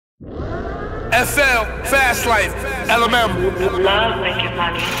FL, Fast Life, LMM, Love making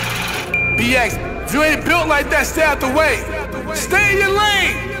money. BX. If you ain't built like that, stay out the way. Stay in your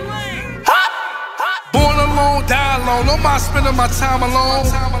lane. Born alone, die alone. No mind spending my time alone.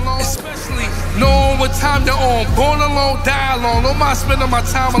 Especially knowing what time you're on. Born alone, die alone. No mind spending my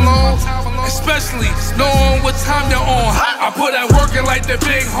time alone. Especially knowing what time you're on. I put that work in like the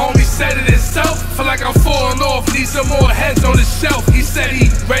big homie said it himself. Feel like I'm falling off, need some more heads on the shelf. He said he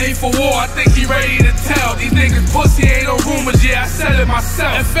ready for war, I think he ready to tell. These niggas pussy ain't no rumors, yeah, I said it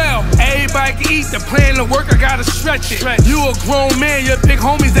myself. FL, everybody can eat, the plan to work, I gotta stretch it. You a grown man, your big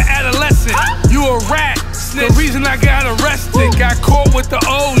homie's the adolescent. You a rat, the reason I got arrested. Got caught with the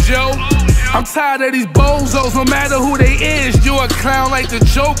O's, yo. I'm tired of these bozos, no matter who they is. You a clown like the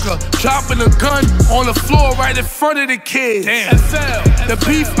Joker, dropping a gun on the floor right in front of the kids. Damn. FL, the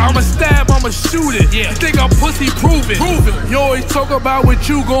beef, I'ma stab, I'ma shoot it. Yeah. You think I'm pussy, prove it. You always talk about what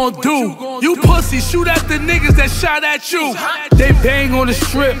you gon' do. You pussy, shoot at the niggas that shot at you. They bang on the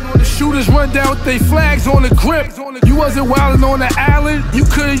strip, the shooters run down with they flags on the grip. You wasn't wildin' on the island, you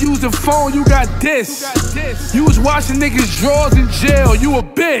couldn't use the phone, you got this. You was washing niggas' drawers in jail, you a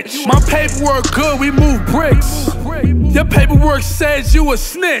bitch. My paperwork good, we move bricks. Your paperwork says you a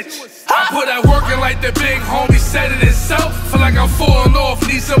snitch. I put that work in like the big homie said it himself. Feel like I'm falling off,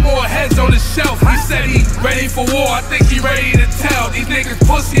 need some more heads on the shelf. He said he ready for war, I think he ready to tell. These niggas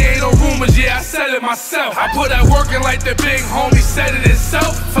pussy ain't no rumors, yeah, I said it myself. I put that work in like the big homie said it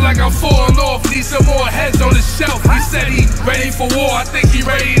himself. Feel like I'm falling off, need some more heads on the shelf. He said he ready for war, I think he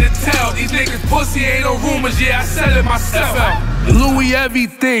ready to tell. These niggas pussy ain't no rumors, yeah, I said it myself. Louis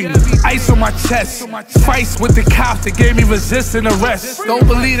everything, ice on my chest. Fights with the cops that gave me resisting arrest. Don't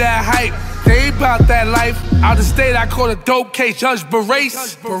believe that hype, they ain't about that life. Out of state, I caught a dope case, Judge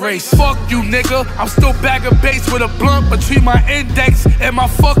Barace. Fuck you, nigga. I'm still back of base with a blunt between my index and my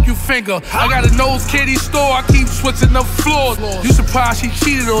fuck you finger. I got a nose candy store, I keep switching up floors. You surprised she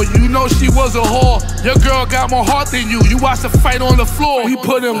cheated on you, you know she was a whore. Your girl got more heart than you, you watched the fight on the floor. We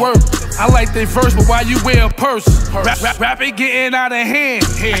put in work, I like they verse, but why you wear a purse? Rap it getting out of hand.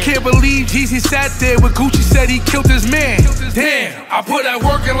 I can't believe Jeezy sat there with Gucci said he killed his man. Damn, I put that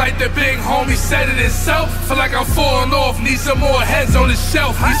work in like the big homie said it himself. Feel like I'm falling off, need some more heads on the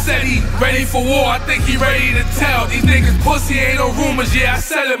shelf. He said he ready for war, I think he ready to tell. These niggas pussy ain't no rumors, yeah, I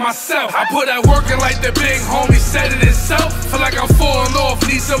said it myself. I put that work in like the big homie said it himself. Feel like I'm falling off,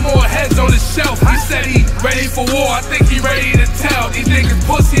 need some more heads on the shelf. He said he ready for war, I think he ready to tell. These niggas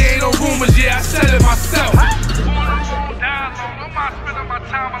pussy ain't no rumors, yeah, I said it myself. Spending my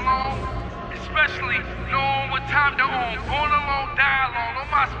time alone, especially knowing what time to own. Born alone, die alone. No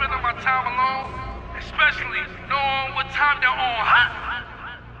mind spending my time alone, especially knowing what time to own.